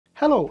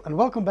Hello and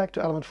welcome back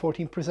to Element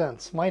 14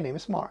 Presents. My name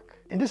is Mark.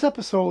 In this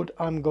episode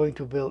I'm going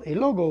to build a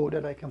logo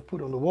that I can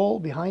put on the wall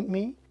behind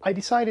me. I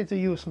decided to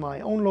use my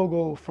own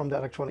logo from The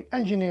Electronic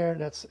Engineer.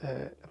 That's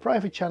a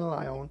private channel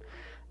I own,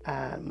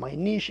 and my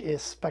niche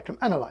is spectrum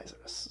analyzers.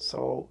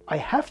 So I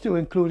have to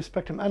include a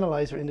spectrum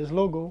analyzer in this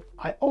logo.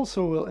 I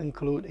also will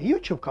include a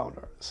YouTube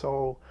counter.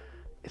 So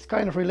it's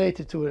kind of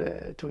related to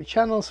a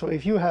channel. So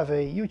if you have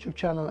a YouTube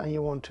channel and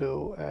you want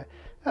to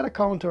add a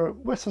counter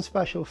with some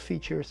special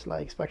features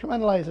like spectrum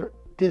analyzer,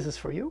 this is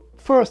for you.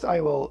 First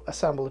I will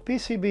assemble the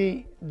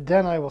PCB,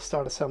 then I will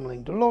start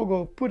assembling the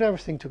logo, put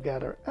everything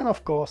together, and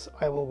of course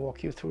I will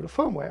walk you through the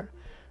firmware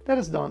that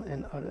is done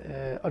in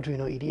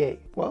Arduino EDA.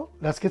 Well,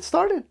 let's get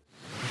started.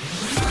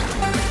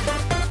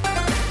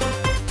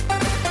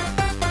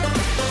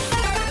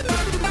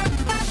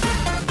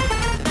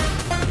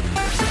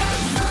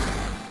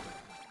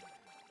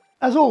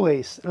 As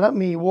always, let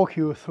me walk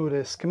you through the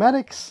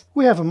schematics.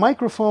 We have a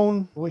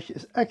microphone, which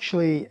is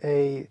actually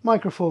a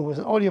microphone with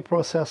an audio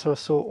processor,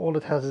 so all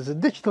it has is a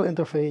digital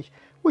interface,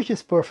 which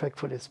is perfect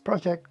for this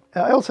project.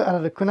 I also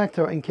added a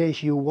connector in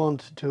case you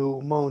want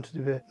to mount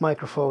the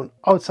microphone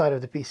outside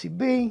of the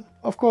PCB.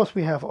 Of course,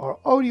 we have our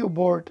audio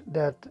board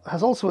that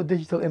has also a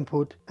digital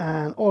input,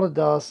 and all it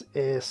does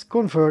is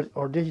convert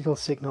our digital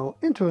signal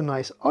into a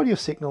nice audio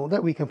signal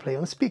that we can play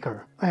on a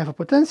speaker. I have a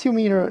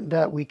potentiometer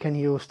that we can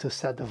use to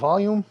set the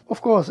volume.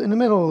 Of course, in the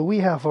middle we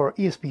have our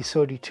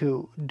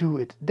ESP32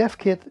 Do-It Dev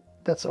Kit.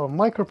 That's our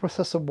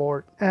microprocessor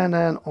board. And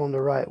then on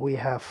the right we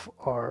have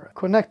our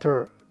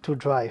connector to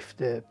drive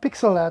the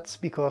pixel LEDs,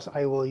 because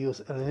I will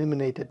use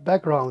illuminated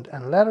background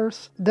and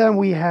letters. Then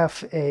we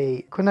have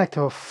a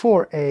connector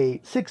for a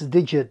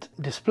 6-digit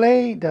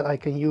display that I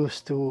can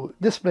use to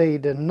display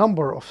the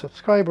number of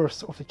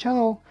subscribers of the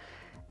channel.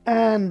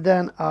 And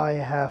then I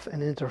have an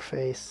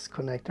interface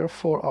connector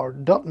for our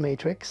dot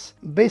matrix.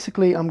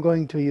 Basically I'm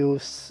going to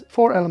use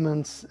 4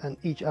 elements, and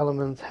each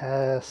element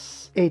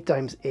has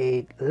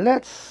 8x8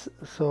 LEDs.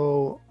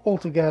 So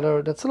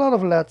altogether that's a lot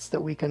of LEDs that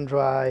we can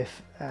drive,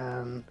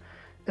 and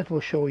it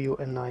will show you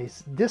a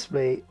nice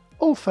display,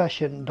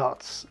 old-fashioned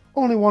dots.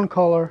 Only one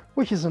color,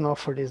 which is enough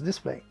for this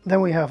display.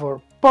 Then we have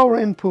our power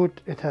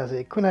input. It has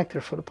a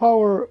connector for the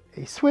power,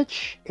 a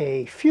switch,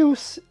 a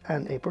fuse,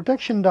 and a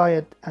protection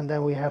diode. And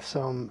then we have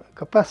some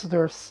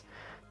capacitors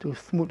to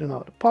smoothen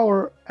out the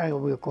power,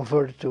 and we'll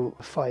convert it to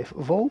 5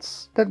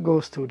 volts. That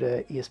goes to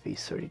the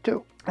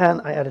ESP32.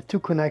 And I added 2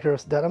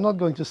 connectors that I'm not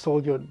going to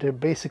solder. They're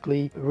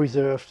basically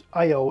reserved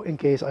I/O in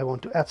case I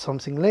want to add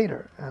something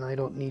later and I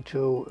don't need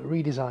to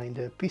redesign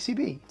the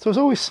PCB. So it's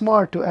always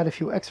smart to add a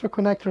few extra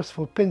connectors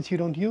for pins you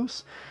don't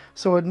use.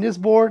 So in this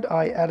board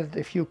I added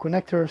a few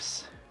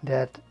connectors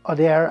that are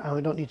there, and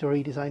we don't need to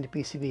redesign the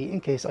PCB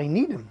in case I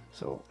need them.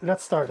 So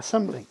let's start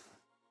assembling.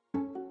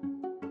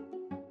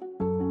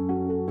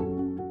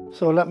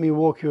 So let me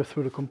walk you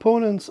through the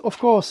components. Of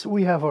course,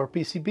 we have our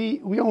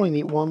PCB. We only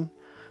need one.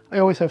 I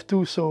always have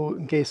 2, so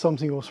in case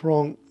something goes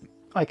wrong,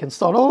 I can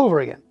start all over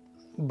again.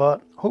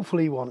 But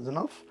hopefully 1 is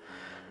enough.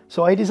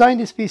 So I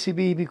designed this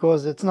PCB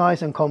because it's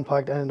nice and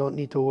compact and I don't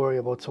need to worry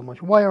about so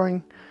much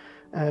wiring.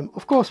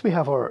 Of course, we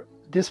have our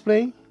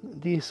display.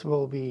 These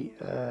will be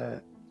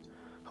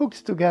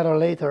hooked together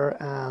later,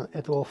 and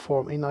it will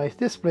form a nice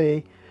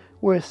display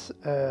with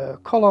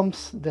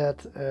columns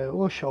that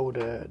will show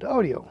the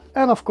audio.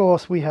 And of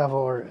course we have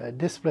our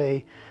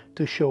display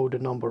to show the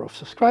number of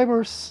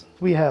subscribers.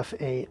 We have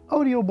a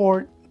audio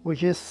board,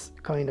 which is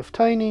kind of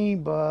tiny,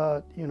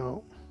 but you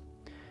know,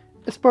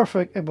 it's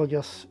perfect. It will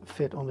just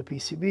fit on the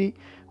PCB.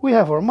 We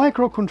have our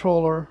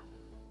microcontroller.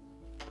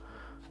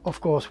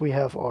 Of course we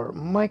have our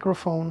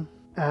microphone,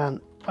 and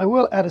I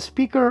will add a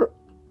speaker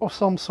of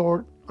some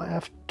sort. I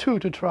have 2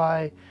 to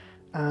try,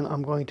 and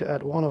I'm going to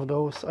add 1 of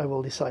those. I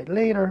will decide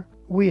later.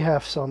 We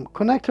have some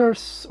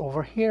connectors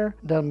over here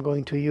that I'm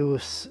going to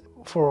use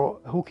for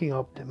hooking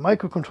up the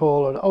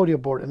microcontroller, the audio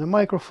board, and the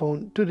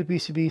microphone to the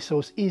PCB, so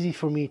it's easy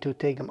for me to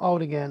take them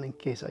out again in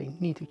case I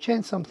need to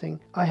change something.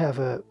 I have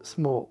a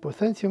small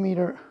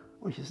potentiometer,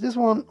 which is this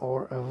one,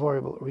 or a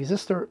variable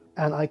resistor,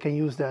 and I can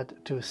use that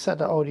to set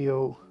the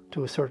audio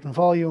to a certain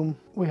volume.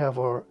 We have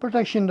our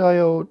protection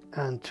diode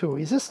and 2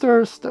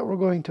 resistors that we're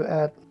going to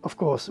add. Of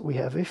course we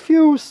have a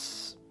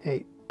fuse,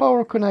 a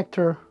power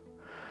connector.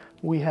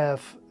 We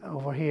have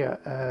over here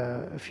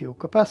a few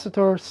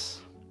capacitors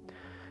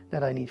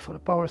that I need for the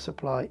power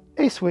supply,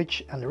 a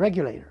switch, and a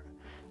regulator.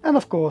 And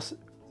of course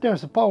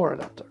there's a power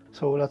adapter.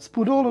 So let's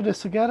put all of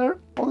this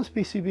together on this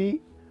PCB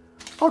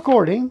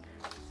according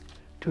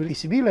to the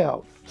PCB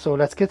layout. So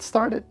let's get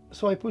started.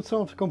 So I put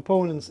some of the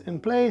components in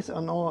place,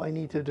 and all I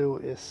need to do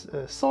is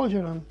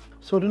solder them.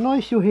 So the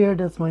noise you hear,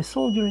 that's my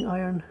soldering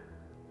iron.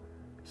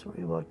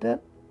 Sorry about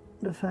that.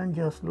 The fan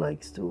just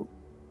likes to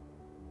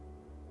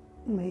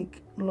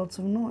make lots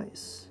of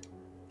noise.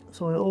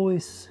 So I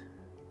always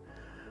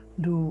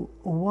do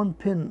 1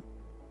 pin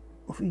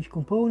of each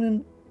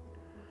component,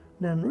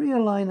 then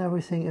realign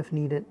everything if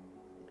needed,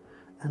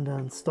 and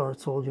then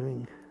start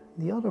soldering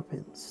the other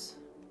pins.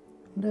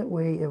 That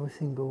way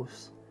everything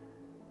goes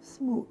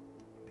smooth.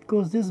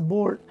 because this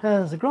board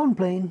has a ground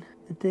plane,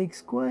 it takes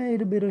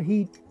quite a bit of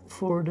heat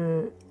for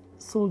the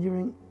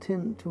soldering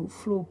tin to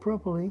flow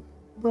properly,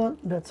 but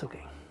that's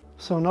okay.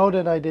 So now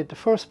that I did the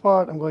first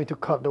part, I'm going to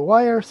cut the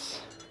wires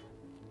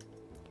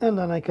and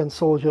then I can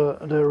solder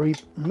the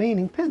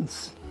remaining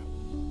pins.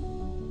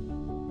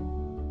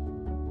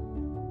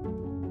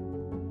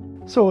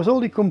 So with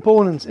all the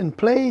components in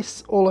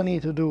place, all I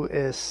need to do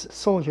is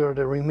solder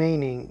the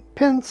remaining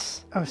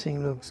pins.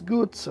 Everything looks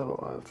good, so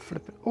I'll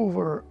flip it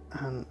over,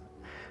 and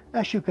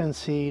as you can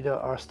see, there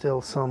are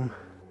still some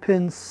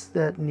pins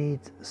that need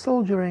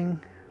soldering.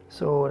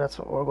 So that's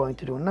what we're going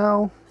to do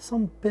now.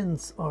 Some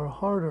pins are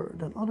harder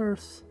than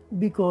others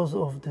because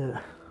of the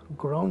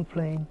ground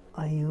plane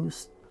I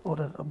used, or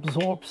that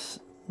absorbs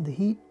the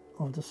heat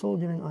of the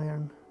soldering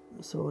iron.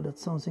 So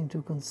that's something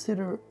to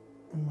consider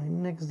in my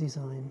next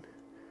design,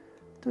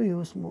 to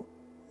use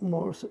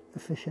more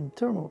efficient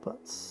thermal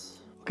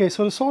pads. Okay,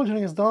 so the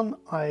soldering is done.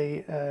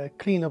 I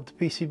clean up the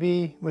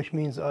PCB, which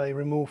means I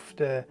remove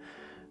the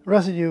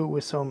residue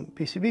with some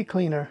PCB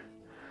cleaner.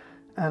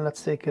 And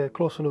let's take a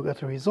closer look at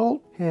the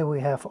result. Here we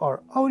have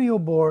our audio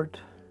board,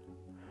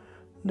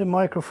 the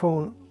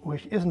microphone,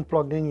 which isn't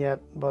plugged in yet,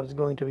 but it's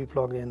going to be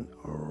plugged in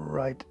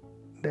right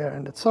there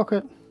in that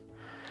socket.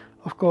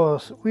 Of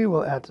course, we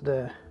will add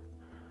the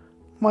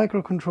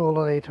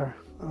microcontroller later.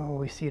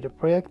 We see the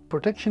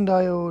protection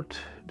diode,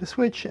 the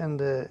switch and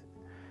the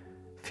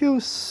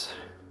fuse.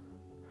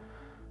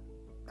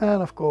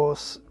 And of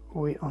course,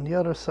 on the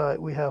other side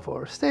we have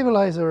our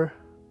stabilizer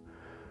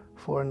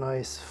for a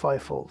nice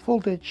 5-volt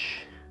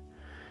voltage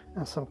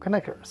and some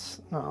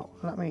connectors. Now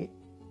let me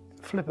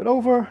flip it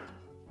over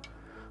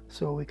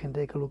so we can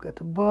take a look at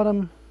the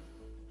bottom.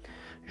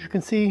 As you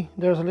can see,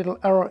 there's a little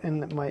error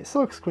in my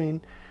silk screen,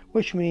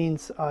 which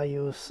means I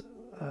use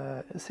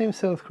the same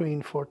silk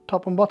screen for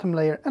top and bottom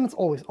layer, and it's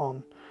always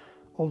on.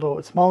 Although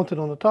it's mounted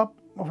on the top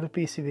of the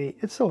PCB,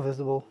 it's still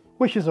visible,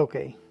 which is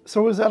okay.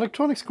 So with the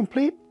electronics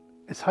complete,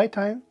 it's high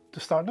time to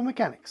start the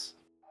mechanics.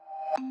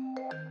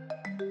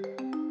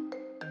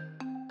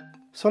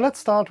 So let's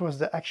start with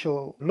the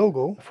actual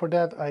logo. For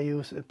that I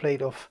use a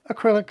plate of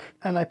acrylic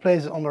and I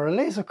place it under a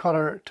laser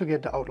cutter to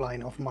get the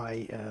outline of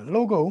my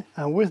logo.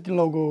 And with the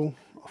logo,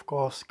 of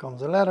course,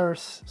 comes the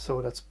letters,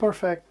 so that's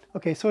perfect.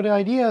 Okay, so the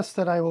idea is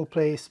that I will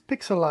place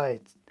pixel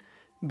light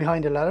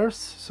behind the letters,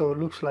 so it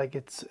looks like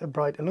it's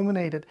bright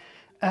illuminated,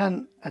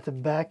 and at the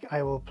back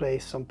I will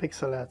place some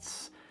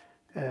pixelettes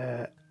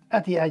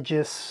at the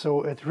edges,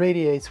 so it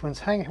radiates when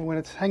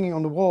it's hanging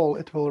on the wall.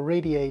 It will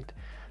radiate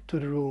to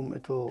the room.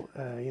 It will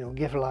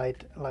give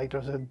light, like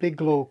there's a big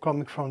glow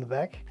coming from the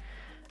back.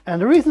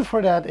 And the reason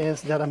for that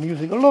is that I'm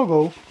using a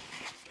logo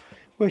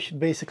which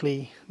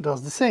basically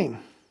does the same.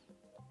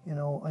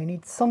 I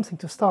need something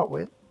to start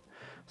with.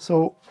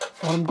 So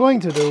what I'm going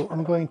to do,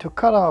 I'm going to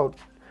cut out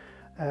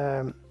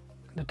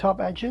the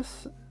top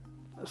edges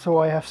so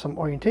I have some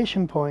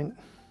orientation point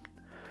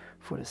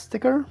for the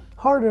sticker.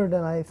 Harder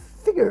than I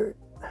figured,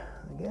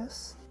 I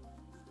guess.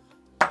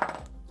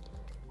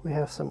 We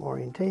have some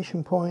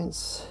orientation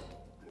points.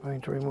 I'm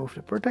going to remove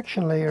the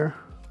protection layer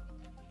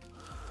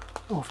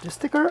of the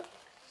sticker,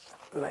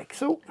 like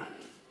so.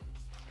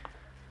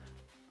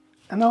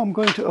 And now I'm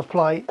going to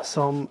apply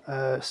some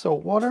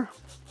soap water.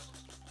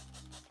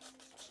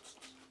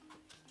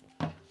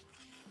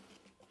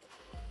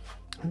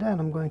 And then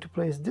I'm going to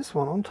place this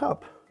one on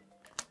top,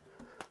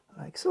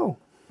 like so.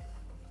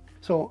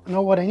 So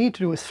now what I need to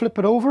do is flip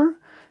it over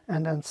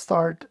and then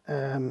start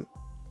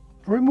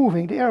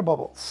removing the air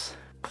bubbles.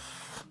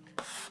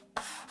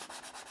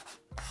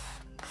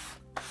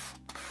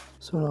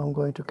 So now I'm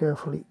going to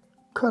carefully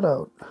cut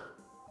out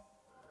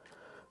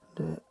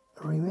the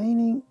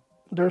remaining.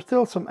 There are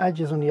still some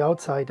edges on the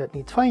outside that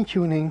need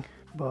fine-tuning,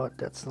 but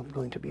that's not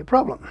going to be a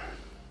problem.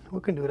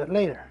 We can do that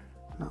later.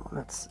 Now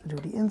let's do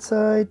the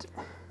inside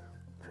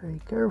very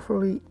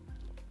carefully.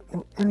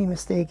 Any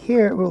mistake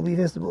here will be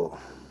visible.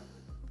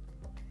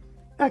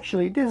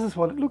 Actually, this is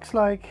what it looks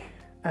like,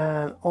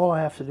 and all I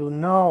have to do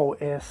now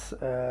is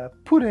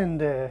put in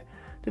the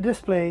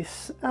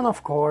displays, and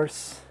of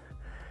course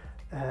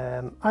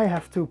I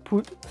have to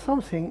put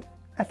something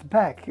at the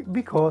back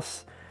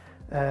because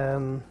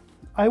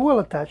I will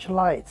attach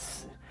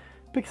lights,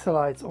 pixel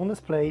lights on this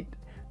plate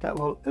that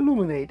will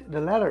illuminate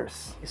the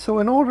letters. So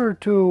in order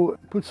to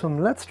put some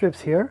LED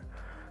strips here,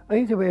 I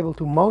need to be able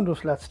to mount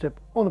those LED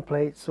strips on a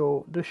plate,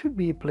 so there should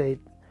be a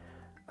plate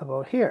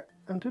about here.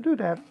 And to do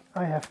that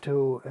I have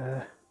to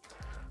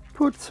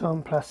put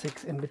some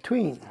plastics in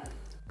between.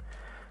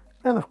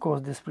 And of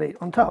course this plate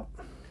on top.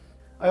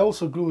 I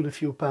also glued a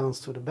few panels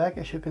to the back,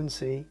 as you can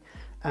see,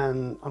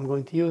 and I'm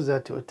going to use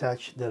that to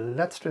attach the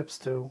LED strips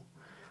to.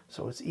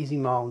 So it's easy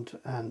mount,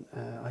 and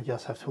I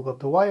just have to hook up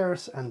the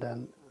wires, and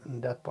then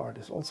that part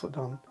is also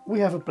done. We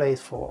have a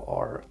place for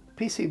our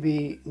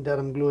PCB that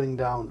I'm gluing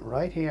down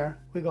right here.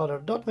 We got our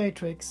dot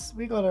matrix,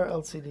 we got our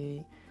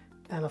LCD,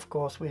 and of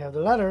course we have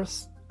the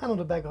letters. And on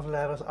the back of the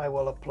letters I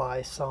will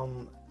apply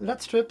some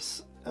LED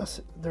strips,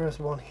 as there is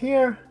one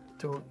here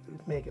to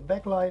make a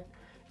backlight,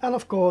 and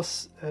of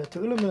course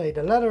to illuminate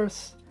the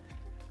letters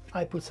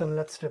I put some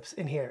LED strips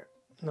in here.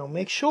 Now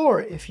make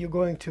sure if you're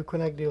going to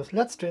connect those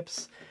LED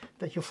strips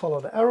that you follow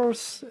the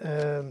arrows.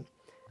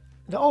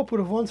 The output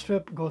of one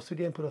strip goes to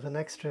the input of the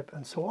next strip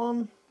and so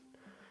on.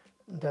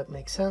 That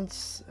makes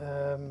sense.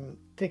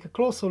 Take a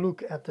closer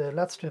look at the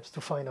LED strips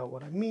to find out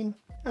what I mean.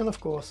 And of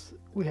course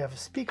we have a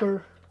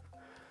speaker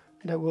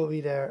that will be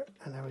there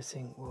and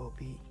everything will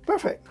be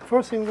perfect.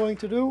 First thing I'm going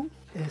to do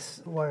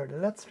is wire the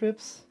LED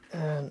strips,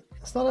 and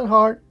it's not that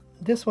hard.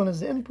 This one is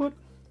the input.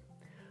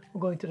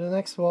 We're going to the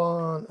next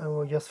one and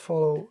we'll just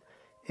follow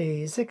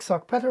a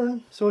zigzag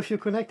pattern. So if you're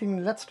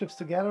connecting LED strips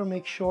together,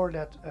 make sure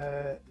that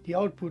the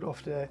output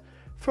of the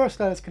first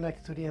LED is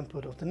connected to the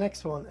input of the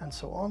next one and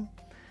so on.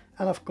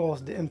 And of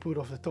course the input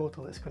of the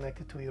total is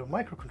connected to your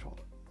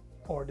microcontroller,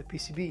 or the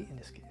PCB in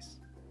this case.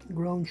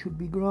 Ground should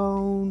be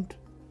ground,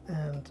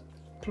 and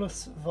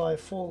plus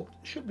 5 volt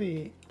should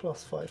be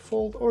plus 5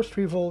 volt or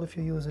 3 volt if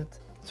you use it.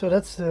 So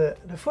that's the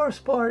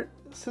first part.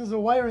 Since the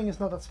wiring is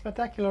not that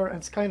spectacular and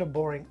it's kind of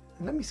boring,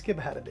 let me skip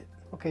ahead a bit.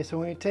 Okay, so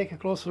when you take a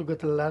closer look at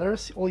the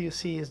letters, all you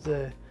see is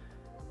the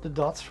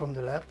dots from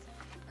the LED.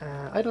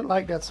 I don't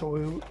like that,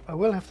 so I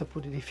will have to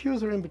put a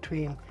diffuser in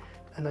between,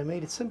 and I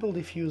made a simple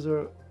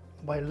diffuser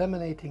by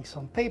laminating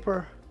some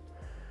paper,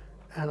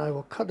 and I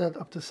will cut that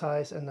up to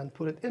size and then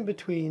put it in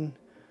between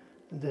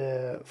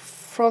the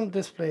front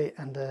display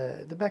and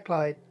the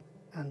backlight,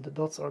 and the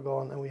dots are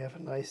gone and we have a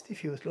nice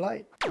diffused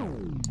light.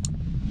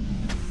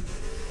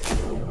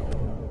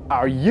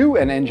 Are you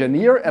an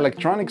engineer,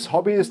 electronics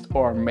hobbyist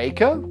or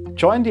maker?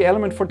 Join the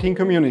Element 14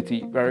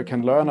 community, where you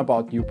can learn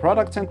about new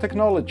products and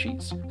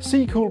technologies,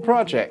 see cool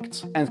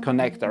projects, and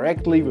connect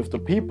directly with the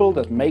people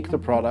that make the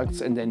products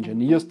and the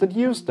engineers that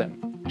use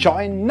them.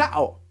 Join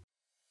now!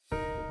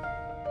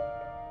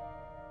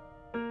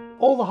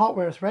 All the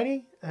hardware is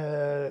ready.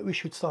 We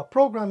should start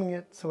programming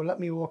it. So let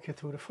me walk you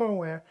through the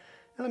firmware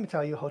and let me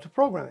tell you how to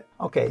program it.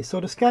 Okay,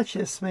 so the sketch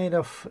is made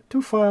of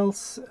two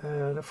files.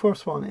 The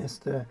first one is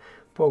the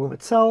program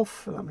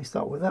itself. Let me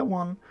start with that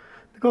one,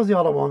 because the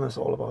other one is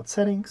all about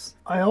settings.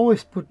 I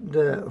always put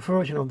the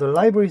version of the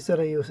libraries that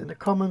I use in the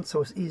comments,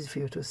 so it's easy for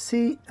you to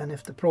see, and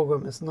if the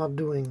program is not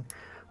doing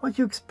what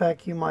you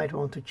expect, you might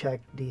want to check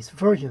these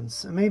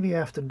versions. Maybe you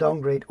have to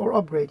downgrade or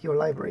upgrade your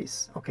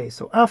libraries. Okay,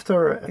 so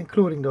after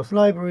including those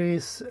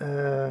libraries,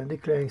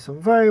 declaring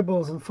some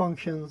variables and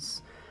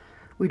functions,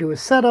 we do a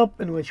setup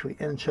in which we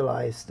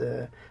initialize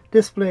the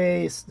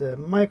displays, the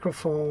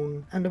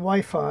microphone and the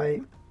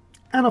Wi-Fi.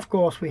 And of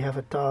course we have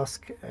a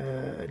task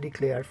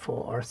declared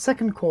for our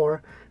second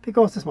core,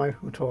 because this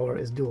microcontroller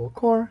is dual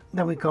core.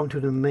 Then we come to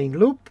the main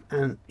loop,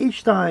 and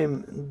each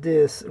time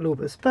this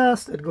loop is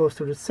passed, it goes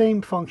to the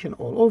same function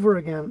all over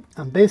again.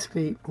 And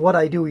basically what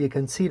I do, you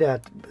can see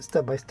that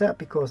step by step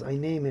because I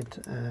name it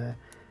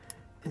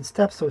in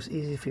steps, so it's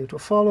easy for you to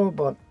follow.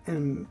 But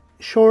in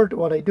short,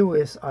 what I do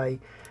is I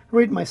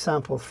read my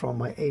samples from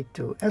my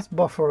A2S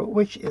buffer,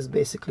 which is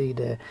basically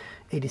the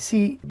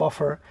ADC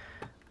buffer.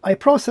 I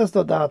process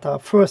the data.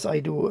 First I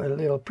do a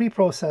little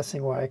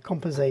pre-processing where I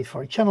compensate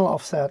for a channel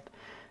offset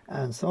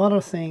and some other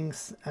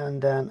things,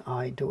 and then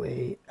I do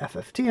a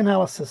FFT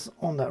analysis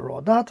on that raw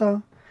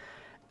data,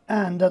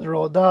 and that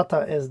raw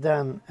data is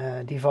then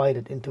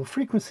divided into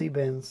frequency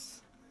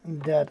bins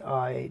that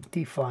I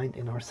defined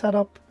in our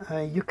setup.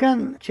 You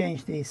can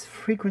change these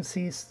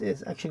frequencies.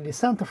 It's actually the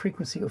center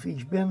frequency of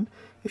each bin.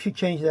 If you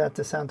change that,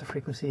 the center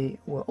frequency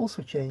will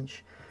also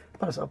change,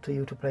 but it's up to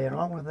you to play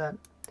around with that.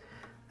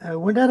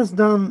 When that is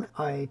done,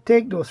 I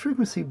take those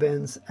frequency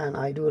bins and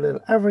I do a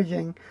little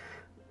averaging,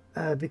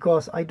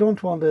 because I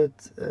don't want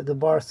the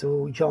bars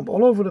to jump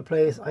all over the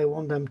place. I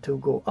want them to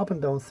go up and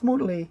down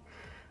smoothly.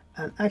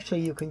 And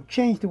actually you can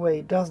change the way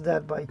it does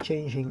that by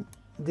changing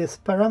this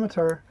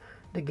parameter,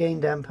 the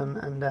gain dampen,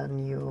 and then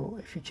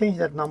if you change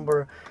that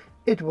number,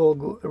 it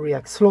will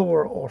react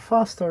slower or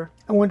faster.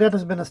 And when that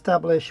has been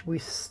established, we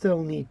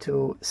still need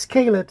to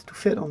scale it to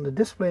fit on the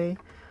display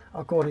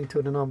according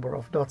to the number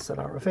of dots that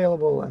are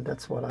available, and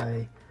that's what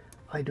I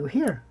do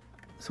here.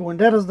 So when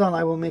that is done,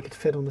 I will make it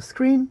fit on the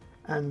screen,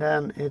 and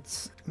then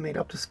it's made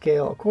up to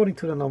scale according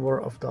to the number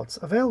of dots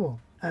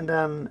available. And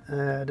then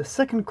the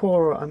second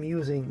core I'm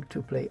using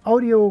to play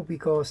audio,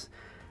 because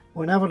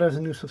whenever there's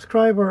a new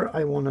subscriber,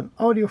 I want an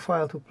audio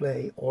file to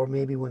play, or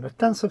maybe when there's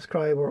 10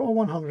 subscriber or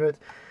 100,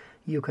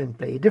 you can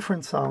play a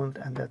different sound,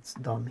 and that's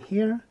done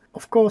here.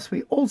 Of course,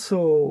 we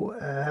also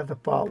have the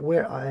part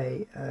where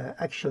I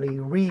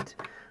actually read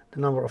the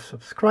number of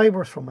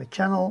subscribers from my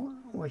channel,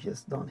 which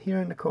is done here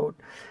in the code.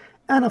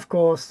 And of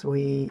course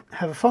we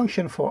have a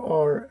function for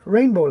our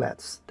rainbow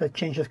LEDs that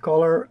changes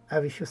color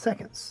every few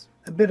seconds.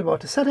 A bit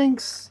about the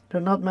settings.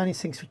 There are not many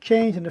things to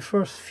change. In the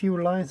first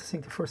few lines, I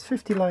think the first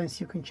 50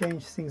 lines, you can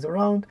change things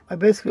around. I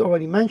basically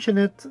already mentioned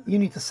it. You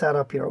need to set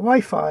up your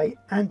Wi-Fi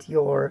and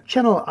your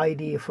channel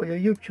ID for your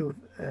YouTube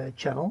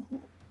channel,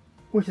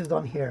 which is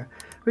done here.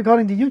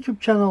 Regarding the YouTube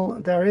channel,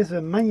 there is a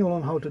manual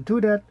on how to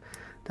do that.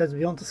 That's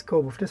beyond the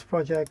scope of this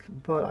project,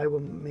 but I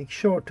will make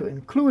sure to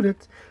include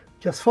it.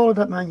 Just follow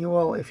that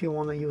manual if you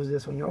want to use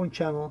this on your own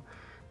channel.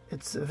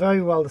 It's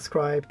very well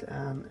described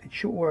and it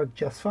should work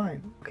just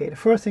fine. Okay, the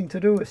first thing to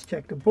do is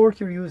check the board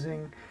you're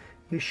using.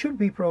 You should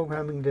be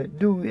programming the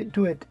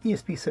DoIT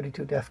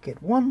ESP32 Dev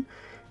Kit 1.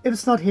 If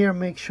it's not here,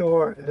 make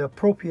sure the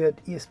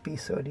appropriate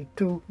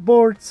ESP32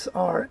 boards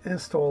are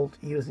installed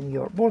using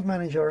your board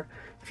manager.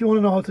 If you want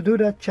to know how to do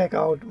that, check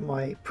out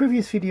my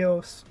previous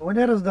videos. When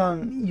that is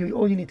done,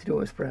 all you need to do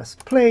is press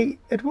play.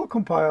 It will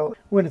compile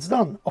when it's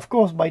done. Of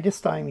course, by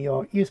this time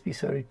your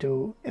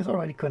ESP32 is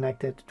already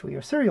connected to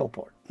your serial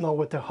port. Now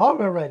with the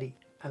hardware ready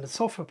and the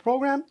software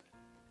programmed,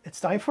 it's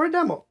time for a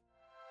demo.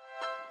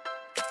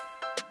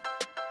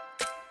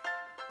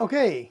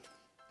 Okay,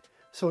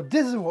 so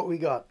this is what we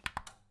got.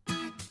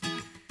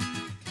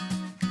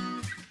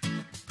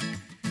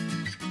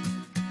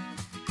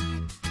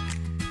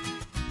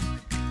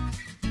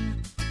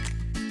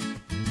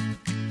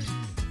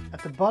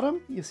 At the bottom,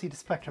 you see the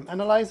spectrum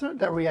analyzer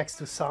that reacts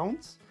to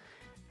sounds.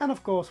 And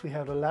of course, we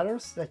have the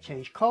letters that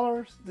change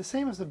colors, the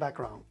same as the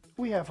background.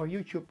 We have our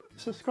YouTube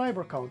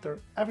subscriber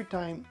counter. Every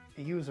time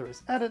a user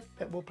is added,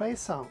 it will play a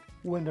sound.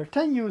 When there are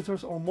 10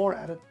 users or more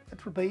added,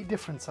 it will play a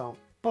different sound.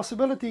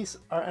 Possibilities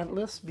are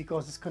endless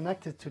because it's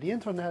connected to the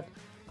internet.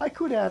 I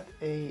could add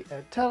a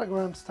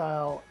Telegram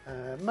style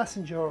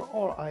messenger,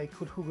 or I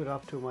could hook it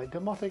up to my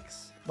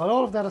Demotics, but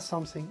all of that is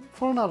something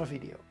for another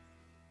video.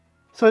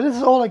 So this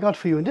is all I got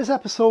for you in this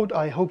episode.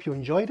 I hope you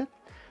enjoyed it.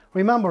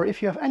 Remember,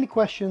 if you have any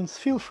questions,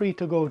 feel free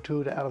to go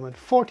to the Element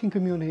 14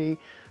 community.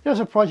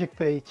 There's a project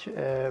page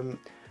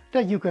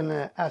that you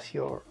can ask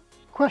your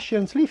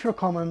questions, leave your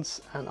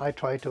comments, and I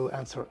try to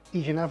answer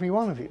each and every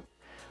one of you.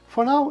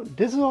 For now,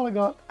 this is all I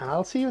got, and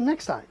I'll see you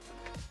next time.